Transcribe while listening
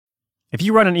If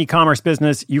you run an e-commerce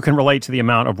business, you can relate to the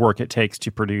amount of work it takes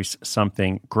to produce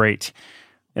something great.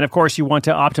 And of course, you want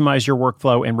to optimize your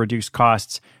workflow and reduce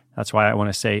costs. That's why I want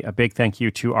to say a big thank you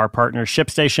to our partner,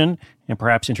 ShipStation, and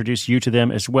perhaps introduce you to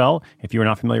them as well. If you are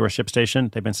not familiar with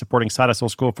ShipStation, they've been supporting Side Hustle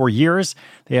School for years.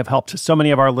 They have helped so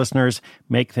many of our listeners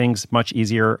make things much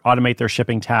easier, automate their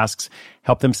shipping tasks,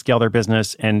 help them scale their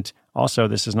business, and also,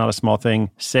 this is not a small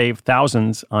thing, save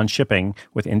thousands on shipping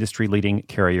with industry-leading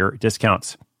carrier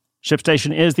discounts.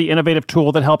 ShipStation is the innovative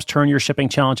tool that helps turn your shipping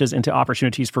challenges into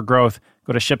opportunities for growth.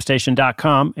 Go to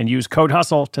ShipStation.com and use code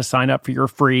HUSTLE to sign up for your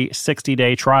free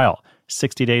 60-day trial.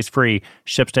 60 days free.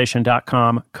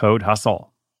 ShipStation.com, code HUSTLE.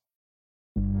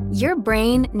 Your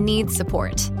brain needs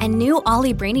support, and new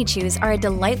Ollie Brainy Chews are a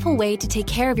delightful way to take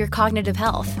care of your cognitive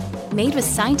health. Made with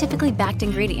scientifically backed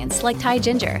ingredients like Thai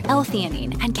ginger,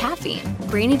 L-theanine, and caffeine,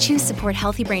 Brainy Chews support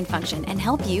healthy brain function and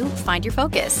help you find your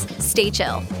focus, stay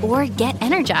chill, or get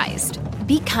energized.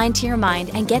 Be kind to your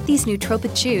mind and get these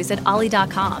nootropic chews at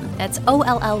ollie.com. That's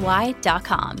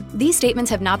OLLY.com. These statements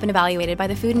have not been evaluated by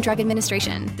the Food and Drug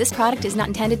Administration. This product is not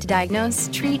intended to diagnose,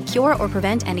 treat, cure, or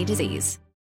prevent any disease.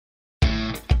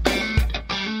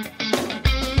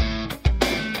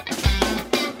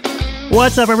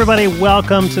 What's up, everybody?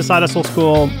 Welcome to Side Hustle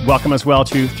School. Welcome as well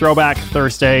to Throwback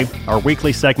Thursday, our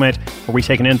weekly segment where we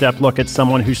take an in-depth look at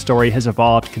someone whose story has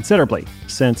evolved considerably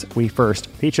since we first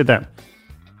featured them.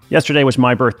 Yesterday was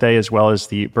my birthday, as well as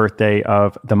the birthday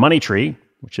of The Money Tree,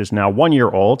 which is now 1 year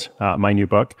old, my new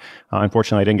book.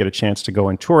 Unfortunately, I didn't get a chance to go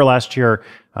on tour last year,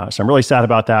 so I'm really sad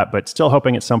about that, but still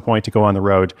hoping at some point to go on the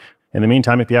road. In the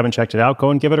meantime, if you haven't checked it out,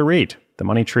 go and give it a read. The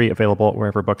Money Tree, available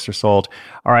wherever books are sold.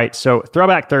 All right, so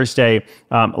Throwback Thursday.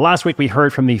 Last week, we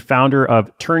heard from the founder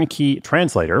of Turnkey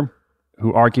Translator,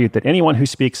 who argued that anyone who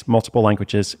speaks multiple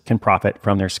languages can profit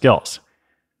from their skills.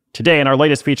 Today, in our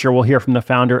latest feature, we'll hear from the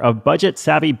founder of Budget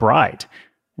Savvy Bride,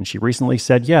 and she recently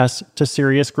said yes to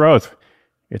serious growth.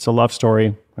 It's a love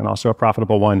story and also a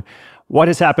profitable one. What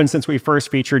has happened since we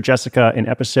first featured Jessica in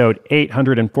episode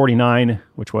 849,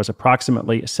 which was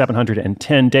approximately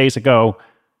 710 days ago?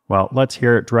 Well, let's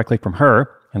hear it directly from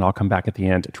her, and I'll come back at the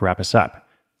end to wrap us up.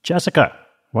 Jessica,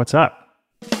 what's up?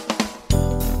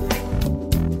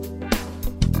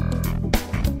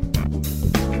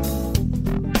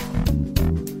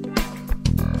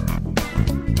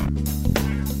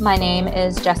 My name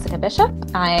is Jessica Bishop.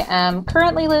 I am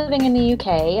currently living in the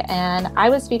UK, and I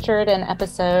was featured in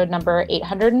episode number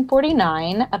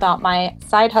 849 about my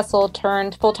side hustle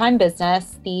turned full-time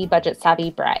business, the Budget Savvy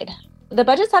Bride. The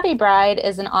Budget Savvy Bride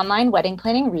is an online wedding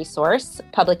planning resource,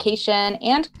 publication,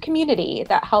 and community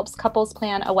that helps couples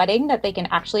plan a wedding that they can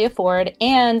actually afford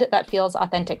and that feels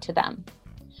authentic to them.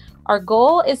 Our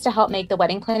goal is to help make the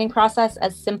wedding planning process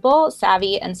as simple,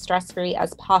 savvy, and stress-free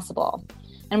as possible.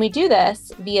 And we do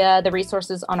this via the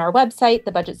resources on our website,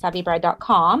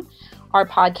 thebudgetsavvybride.com, our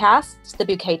podcast, The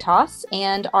Bouquet Toss,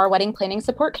 and our wedding planning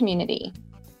support community.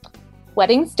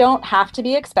 Weddings don't have to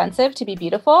be expensive to be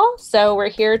beautiful, so we're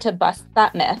here to bust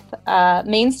that myth.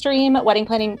 Mainstream wedding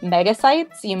planning mega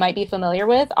sites you might be familiar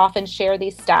with often share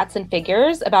these stats and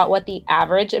figures about what the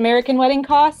average American wedding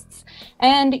costs,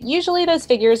 and usually those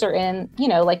figures are in,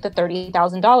 like the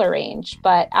 $30,000 range.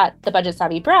 But at The Budget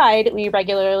Savvy Bride, we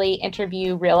regularly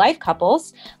interview real-life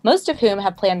couples, most of whom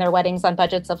have planned their weddings on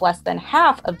budgets of less than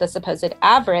half of the supposed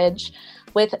average,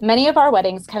 with many of our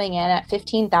weddings coming in at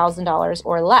 $15,000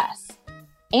 or less.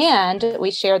 And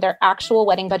we share their actual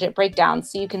wedding budget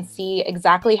breakdowns so you can see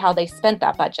exactly how they spent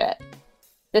that budget.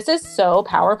 This is so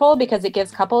powerful because it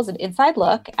gives couples an inside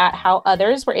look at how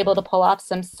others were able to pull off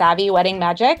some savvy wedding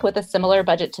magic with a similar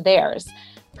budget to theirs,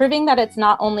 proving that it's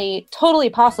not only totally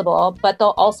possible, but they'll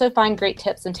also find great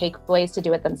tips and takeaways to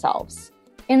do it themselves.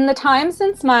 In the time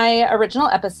since my original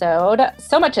episode,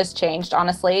 so much has changed,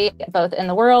 honestly, both in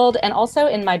the world and also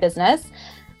in my business.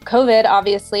 COVID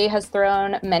obviously has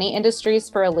thrown many industries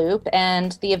for a loop,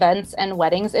 and the events and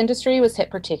weddings industry was hit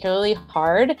particularly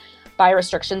hard by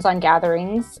restrictions on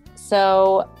gatherings.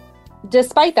 So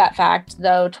despite that fact,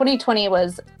 though, 2020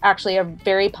 was actually a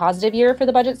very positive year for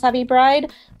the Budget Savvy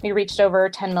Bride. We reached over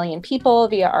 10 million people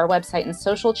via our website and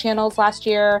social channels last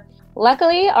year.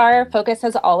 Luckily, our focus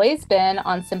has always been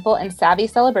on simple and savvy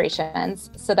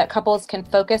celebrations so that couples can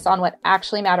focus on what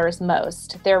actually matters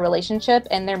most, their relationship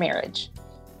and their marriage.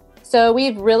 So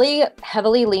we've really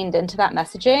heavily leaned into that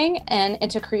messaging and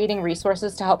into creating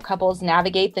resources to help couples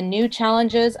navigate the new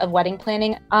challenges of wedding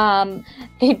planning.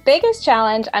 The biggest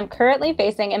challenge I'm currently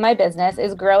facing in my business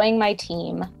is growing my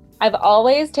team. I've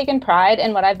always taken pride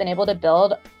in what I've been able to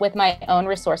build with my own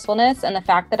resourcefulness and the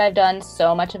fact that I've done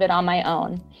so much of it on my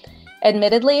own.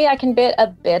 Admittedly, I can be a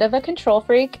bit of a control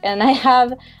freak, and I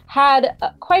have had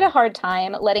quite a hard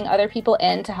time letting other people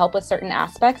in to help with certain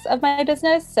aspects of my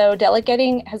business. So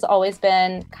delegating has always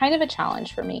been kind of a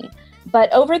challenge for me.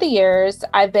 But over the years,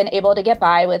 I've been able to get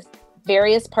by with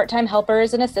various part-time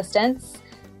helpers and assistants.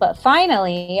 But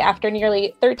finally, after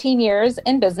nearly 13 years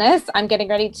in business, I'm getting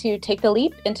ready to take the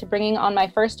leap into bringing on my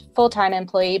first full-time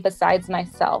employee besides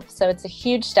myself. So it's a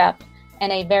huge step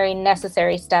and a very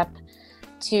necessary step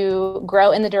to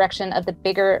grow in the direction of the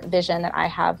bigger vision that I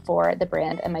have for the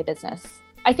brand and my business.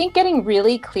 I think getting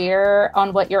really clear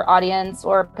on what your audience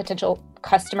or potential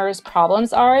customers'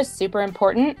 problems are is super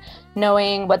important.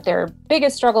 Knowing what their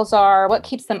biggest struggles are, what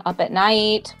keeps them up at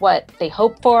night, what they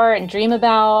hope for and dream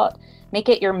about. Make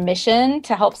it your mission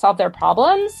to help solve their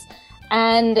problems.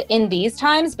 And in these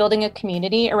times, building a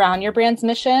community around your brand's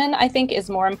mission, I think, is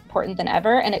more important than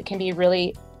ever, and it can be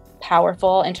really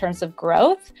powerful in terms of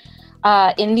growth.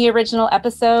 In the original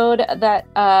episode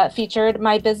that featured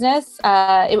my business,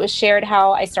 it was shared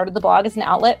how I started the blog as an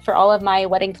outlet for all of my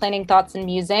wedding planning thoughts and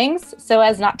musings, so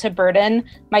as not to burden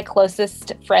my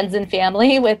closest friends and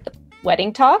family with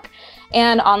wedding talk.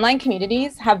 And online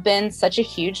communities have been such a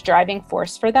huge driving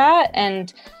force for that.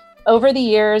 And over the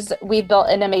years, we've built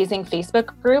an amazing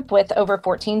Facebook group with over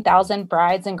 14,000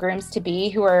 brides and grooms-to-be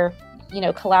who are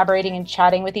collaborating and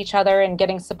chatting with each other and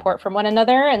getting support from one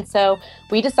another. And so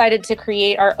we decided to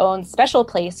create our own special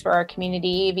place for our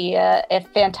community via a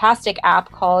fantastic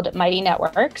app called Mighty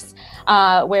Networks,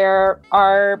 where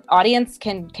our audience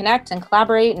can connect and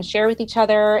collaborate and share with each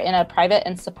other in a private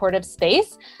and supportive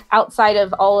space outside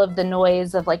of all of the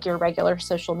noise of like your regular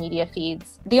social media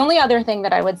feeds. The only other thing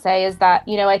that I would say is that,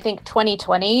 I think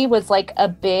 2020 was like a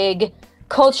big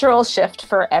cultural shift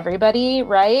for everybody,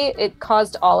 right? It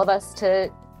caused all of us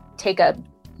to take a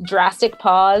drastic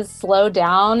pause, slow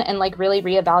down, and like really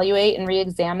reevaluate and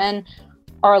reexamine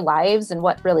our lives and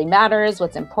what really matters,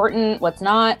 what's important, what's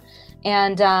not.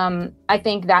 And I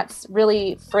think that's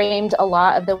really framed a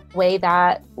lot of the way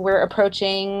that we're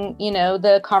approaching,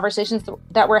 the conversations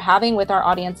that we're having with our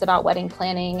audience about wedding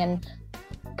planning and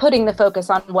putting the focus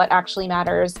on what actually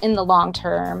matters in the long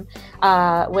term,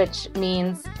 which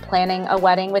means planning a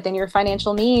wedding within your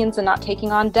financial means and not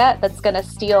taking on debt that's going to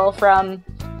steal from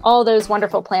all those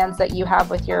wonderful plans that you have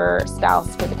with your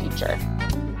spouse for the future.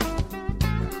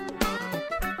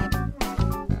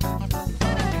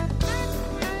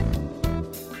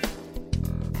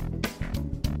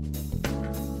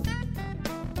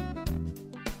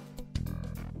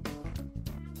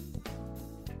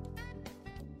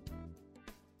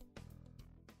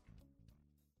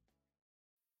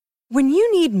 When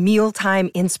you need mealtime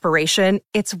inspiration,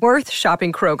 it's worth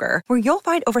shopping Kroger, where you'll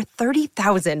find over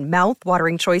 30,000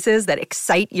 mouth-watering choices that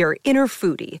excite your inner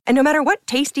foodie. And no matter what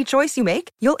tasty choice you make,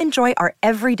 you'll enjoy our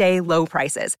everyday low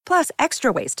prices, plus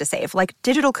extra ways to save, like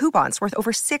digital coupons worth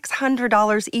over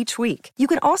 $600 each week. You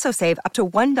can also save up to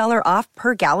 $1 off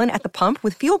per gallon at the pump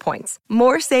with fuel points.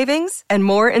 More savings and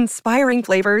more inspiring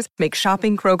flavors make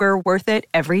shopping Kroger worth it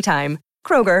every time.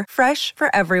 Kroger, fresh for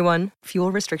everyone.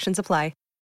 Fuel restrictions apply.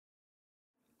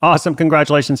 Awesome.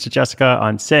 Congratulations to Jessica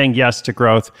on saying yes to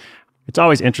growth. It's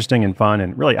always interesting and fun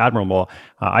and really admirable,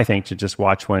 I think, to just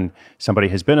watch when somebody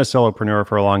has been a solopreneur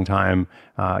for a long time,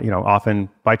 often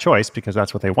by choice because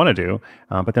that's what they want to do.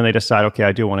 But then they decide, okay,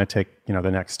 I do want to take,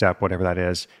 the next step, whatever that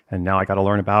is. And now I got to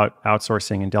learn about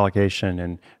outsourcing and delegation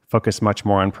and focus much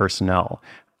more on personnel.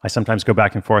 I sometimes go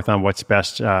back and forth on what's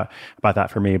best about that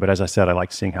for me. But as I said, I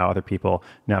like seeing how other people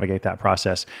navigate that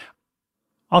process.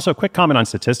 Also, a quick comment on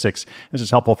statistics. This is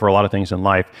helpful for a lot of things in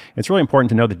life. It's really important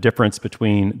to know the difference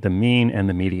between the mean and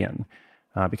the median,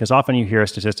 because often you hear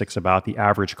statistics about the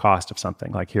average cost of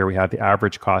something. Like here we have the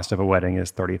average cost of a wedding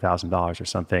is $30,000 or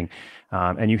something.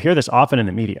 And you hear this often in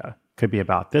the media. Could be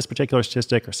about this particular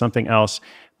statistic or something else.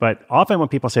 But often when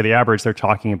people say the average, they're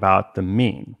talking about the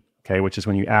mean, okay, which is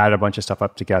when you add a bunch of stuff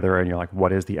up together and you're like,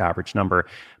 what is the average number?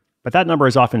 But that number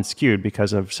is often skewed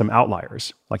because of some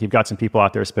outliers. Like you've got some people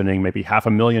out there spending maybe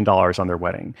 $500,000 on their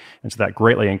wedding. And so that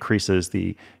greatly increases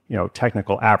the,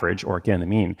 technical average, or again, the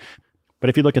mean. But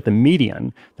if you look at the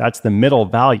median, that's the middle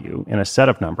value in a set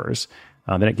of numbers,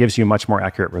 then it gives you much more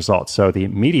accurate results. So the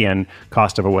median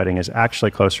cost of a wedding is actually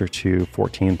closer to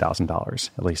 $14,000,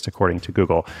 at least according to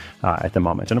Google at the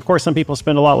moment. And of course, some people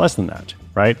spend a lot less than that,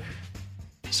 right?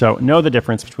 So know the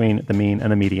difference between the mean and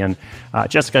the median.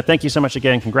 Jessica, thank you so much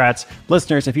again. Congrats.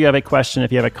 Listeners, if you have a question,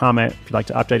 if you have a comment, if you'd like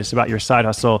to update us about your side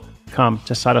hustle, come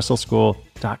to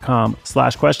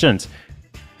sidehustleschool.com/questions.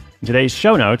 Today's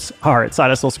show notes are at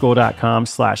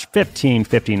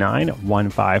sidehustleschool.com/1559,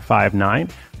 1559.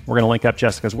 We're going to link up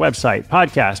Jessica's website,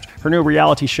 podcast, her new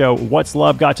reality show, What's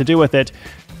Love Got to Do With It?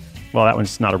 Well, that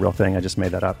one's not a real thing. I just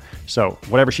made that up. So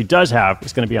whatever she does have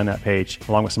is going to be on that page,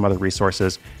 along with some other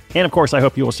resources. And of course, I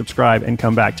hope you will subscribe and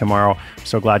come back tomorrow. I'm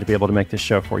so glad to be able to make this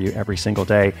show for you every single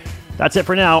day. That's it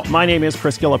for now. My name is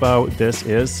Chris Guillebeau. This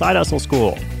is Side Hustle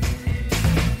School.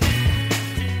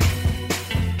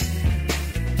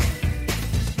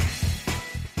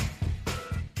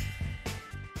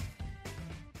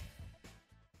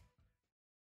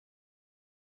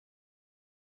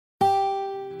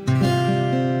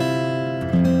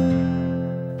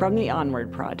 From the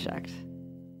Onward Project.